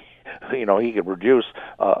maybe he could reduce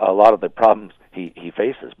a lot of the problems he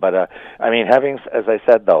faces. But as I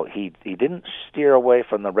said though, he didn't steer away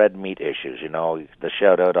from the red meat issues. The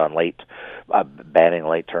shout out on banning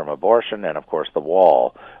late term abortion, and of course the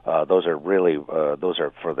wall. Those are really those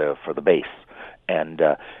are for the base. And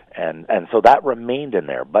so that remained in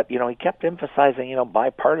there. But, he kept emphasizing,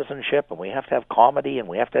 bipartisanship, and we have to have comedy, and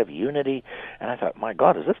we have to have unity. And I thought, my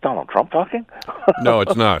God, is this Donald Trump talking? No,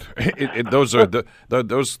 it's not.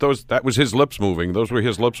 That was his lips moving. Those were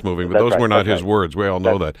his lips moving, but those were not his words. We all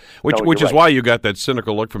know that. Which is why you got that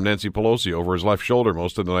cynical look from Nancy Pelosi over his left shoulder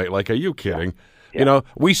most of the night. Like, are you kidding? Yeah.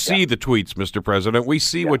 We see the tweets, Mr. President. We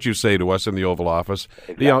see what you say to us in the Oval Office.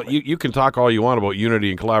 Exactly. You can talk all you want about unity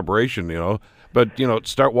and collaboration, but,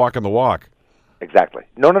 start walking the walk. Exactly.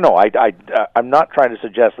 No. I'm not trying to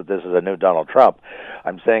suggest that this is a new Donald Trump.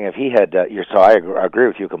 I'm saying if he had, so I agree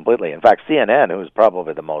with you completely. In fact, CNN, who's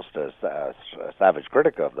probably the most savage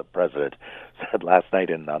critic of the president, said last night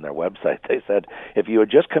on their website, they said, if you had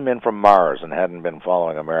just come in from Mars and hadn't been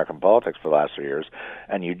following American politics for the last 3 years,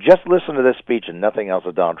 and you just listened to this speech and nothing else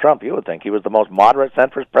of Donald Trump, you would think he was the most moderate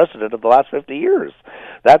centrist president of the last 50 years.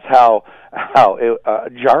 That's how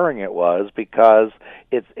jarring it was, because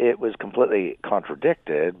it was completely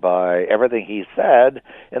contradicted by everything he said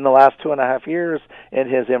in the last 2.5 years in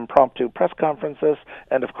his impromptu press conferences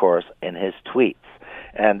and, of course, in his tweets.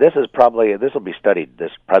 And this will be studied,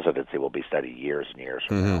 this presidency will be studied years and years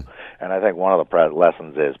from now. And I think one of the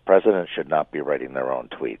lessons is presidents should not be writing their own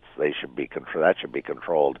tweets. That should be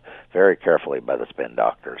controlled very carefully by the spin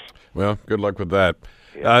doctors. Well, good luck with that.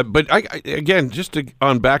 Yeah. But again,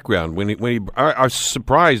 on background, I was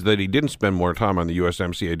surprised that he didn't spend more time on the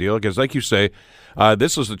USMCA deal, because, like you say,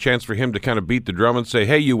 this was a chance for him to kind of beat the drum and say,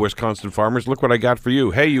 "Hey, you Wisconsin farmers, look what I got for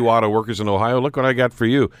you. Hey, you auto workers in Ohio, look what I got for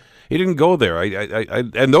you." He didn't go there.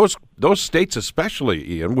 And those states,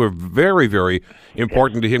 especially, Ian, were very, very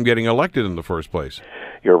important to him getting elected in the first place.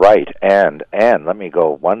 You're right, and let me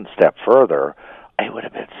go one step further. It would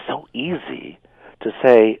have been so easy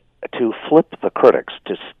to flip the critics,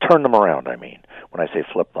 to turn them around, when I say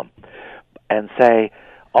flip them, and say,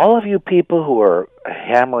 all of you people who are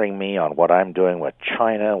hammering me on what I'm doing with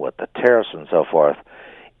China, with the tariffs and so forth,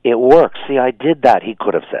 it works. See, I did that, he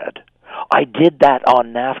could have said. I did that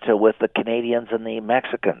on NAFTA with the Canadians and the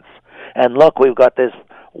Mexicans. And look, we've got this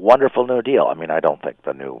wonderful new deal. I don't think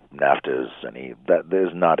the new NAFTA is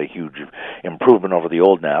there's not a huge improvement over the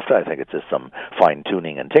old NAFTA. I think it's just some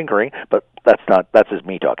fine-tuning and tinkering, but that's just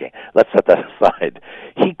me talking. Let's set that aside.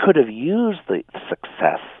 He could have used the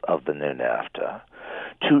success of the new NAFTA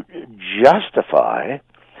to justify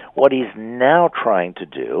what he's now trying to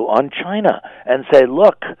do on China and say,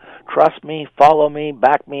 look, trust me, follow me,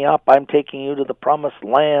 back me up, I'm taking you to the promised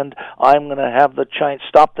land, I'm going to have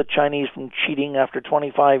stop the Chinese from cheating after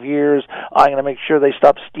 25 years, I'm going to make sure they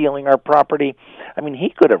stop stealing our property.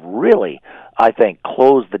 He could have really, I think,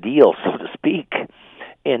 closed the deal, so to speak,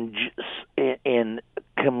 in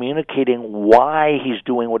communicating why he's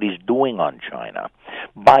doing what he's doing on China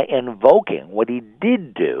by invoking what he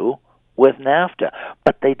did do with NAFTA.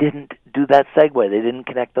 But they didn't do that segue. They didn't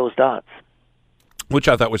connect those dots. Which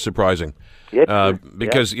I thought was surprising.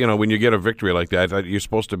 Because, when you get a victory like that, you're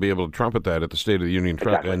supposed to be able to trumpet that at the State of the Union,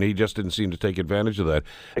 and he just didn't seem to take advantage of that.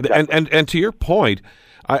 Exactly. And to your point,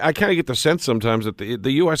 I kind of get the sense sometimes that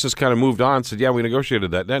the U.S. has kind of moved on, said, yeah, we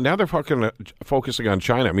negotiated that. Now they're focusing on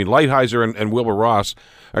China. I mean, Lighthizer and Wilbur Ross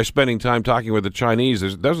are spending time talking with the Chinese.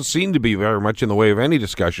 There doesn't seem to be very much in the way of any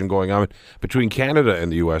discussion going on between Canada and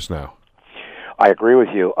the U.S. now. I agree with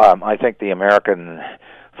you. I think the American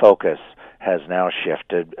focus has now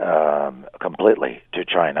shifted completely to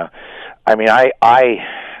China. I mean, I'm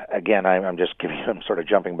just I'm sort of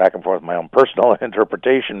jumping back and forth my own personal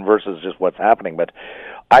interpretation versus just what's happening, but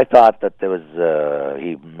I thought that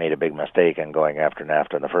he made a big mistake in going after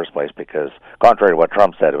NAFTA in the first place because, contrary to what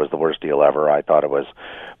Trump said, it was the worst deal ever. I thought it was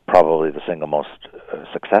probably the single most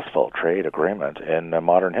successful trade agreement in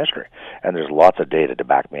modern history. And there's lots of data to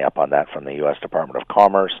back me up on that from the U.S. Department of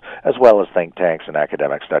Commerce, as well as think tanks and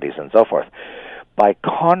academic studies and so forth. By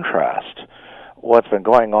contrast, what's been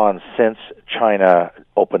going on since China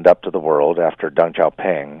opened up to the world after Deng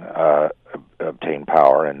Xiaoping obtained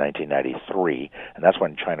power in 1993, and that's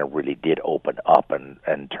when China really did open up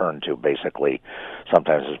and turn to basically,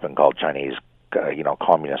 sometimes it's been called Chinese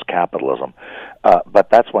communist capitalism. But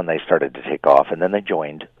that's when they started to take off, and then they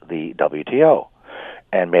joined the WTO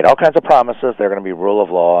and made all kinds of promises. They're going to be rule of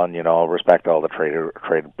law and, respect all the trade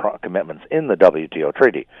commitments in the WTO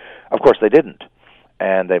treaty. Of course, they didn't.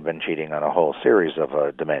 And they've been cheating on a whole series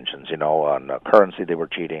of dimensions. On currency they were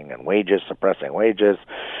cheating, and wages, suppressing wages,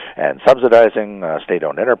 and subsidizing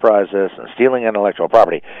state-owned enterprises, and stealing intellectual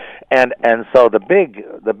property. And so the big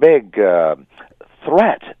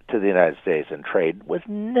threat to the United States in trade was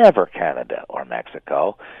never Canada or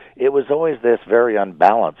Mexico. It was always this very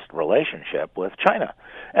unbalanced relationship with China.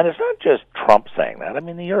 And it's not just Trump saying that. I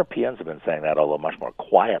mean, the Europeans have been saying that, although much more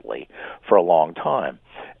quietly, for a long time.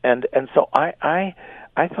 And so I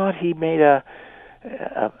thought he made a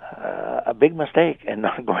big mistake in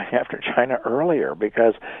not going after China earlier,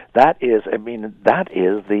 because they're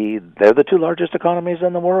the two largest economies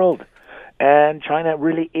in the world. And China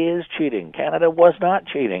really is cheating. Canada was not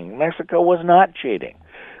cheating. Mexico was not cheating.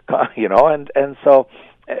 And so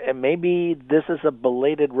maybe this is a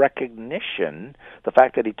belated recognition, the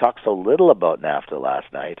fact that he talked so little about NAFTA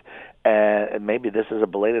last night, and maybe this is a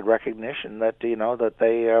belated recognition that, that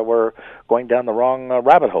they were going down the wrong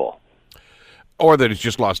rabbit hole. Or that he's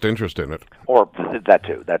just lost interest in it. Or that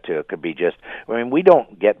too. It could be just, we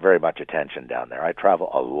don't get very much attention down there. I travel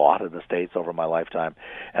a lot of the States over my lifetime,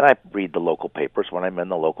 and I read the local papers when I'm in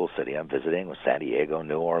the local city. I'm visiting with San Diego,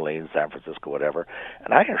 New Orleans, San Francisco, whatever.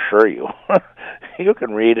 And I assure you, you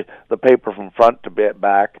can read the paper from front to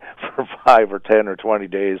back for 5 or 10 or 20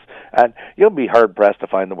 days, and you'll be hard-pressed to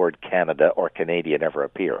find the word Canada or Canadian ever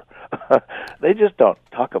appear. They just don't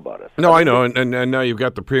talk about it. No, I know, and now you've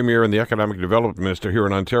got the Premier and the Economic Development Minister here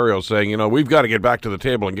in Ontario saying, we've got to get back to the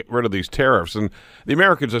table and get rid of these tariffs. And the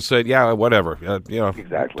Americans have said, yeah, whatever.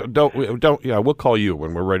 Exactly. We'll call you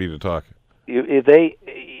when we're ready to talk.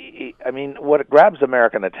 What grabs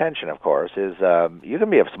American attention, of course, is you can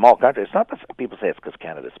be a small country. It's not that people say it's because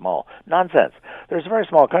Canada's small. Nonsense. There's very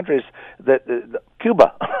small countries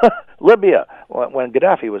Cuba, Libya, when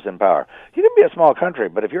Gaddafi was in power. You can be a small country,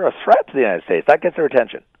 but if you're a threat to the United States, that gets their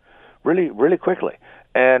attention really, really quickly.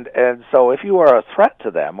 And so if you are a threat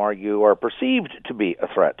to them, or you are perceived to be a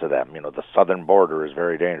threat to them, the southern border is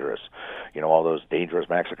very dangerous, all those dangerous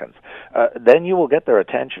Mexicans, then you will get their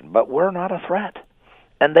attention. But we're not a threat,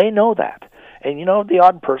 and they know that. And, the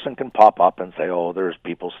odd person can pop up and say, oh, there's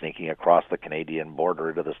people sneaking across the Canadian border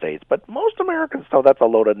into the States. But most Americans know that's a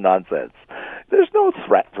load of nonsense. There's no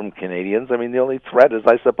threat from Canadians. The only threat is,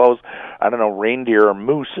 I suppose, reindeer or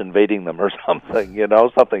moose invading them or something,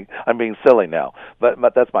 something. I'm being silly now. But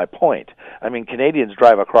that's my point. Canadians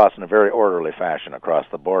drive across in a very orderly fashion across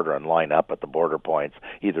the border and line up at the border points,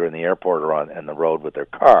 either in the airport or on the road with their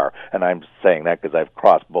car. And I'm saying that because I've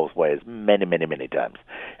crossed both ways many, many, many times.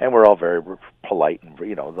 And we're all very polite and,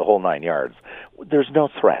 the whole 9 yards. There's no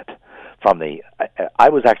threat from I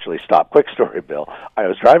was actually stopped. Quick story, Bill. I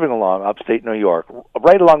was driving along upstate New York,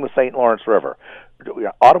 right along the St. Lawrence River.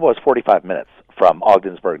 Ottawa is 45 minutes from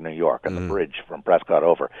Ogdensburg, New York, and the bridge from Prescott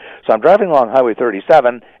over. So I'm driving along Highway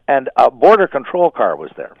 37, and a border control car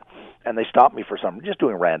was there. And they stopped me for just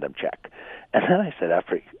doing a random check. And then I said,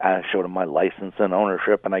 after I showed them my license and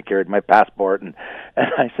ownership, and I carried my passport, and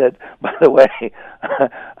I said, by the way,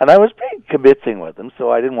 and I was being convincing with them,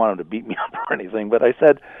 so I didn't want them to beat me up or anything, but I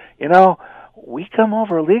said, we come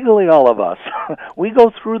over legally, all of us. We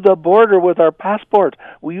go through the border with our passport.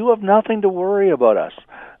 You have nothing to worry about us.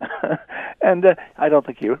 And I don't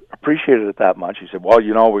think he appreciated it that much. He said, well,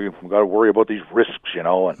 we've got to worry about these risks, and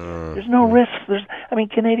there's no risks.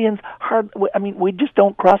 Canadians we just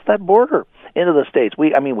don't cross that border into the States.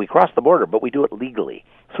 We cross the border, but we do it legally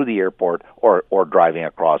through the airport or driving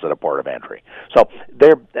across at a port of entry. So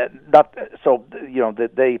they're not. So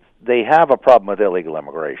they have a problem with illegal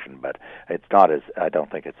immigration, but it's not as. I don't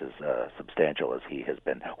think it's as substantial as he has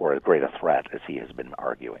been, or as great a threat as he has been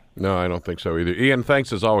arguing. No, I don't think so either. Ian,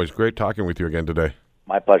 thanks as always. Great talking with you again today.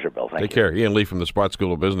 My pleasure, Bill. Thank you. Take care. Ian Lee from the Sprott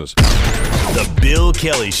School of Business. The Bill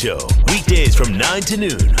Kelly Show, weekdays from 9 to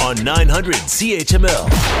noon on 900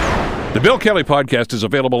 CHML. The Bill Kelly Podcast is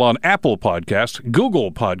available on Apple Podcast,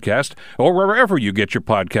 Google Podcast, or wherever you get your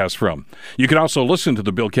podcasts from. You can also listen to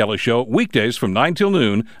The Bill Kelly Show weekdays from 9 till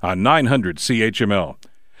noon on 900 CHML.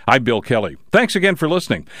 I'm Bill Kelly. Thanks again for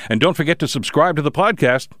listening. And don't forget to subscribe to the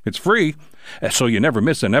podcast. It's free, so you never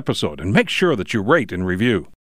miss an episode. And make sure that you rate and review.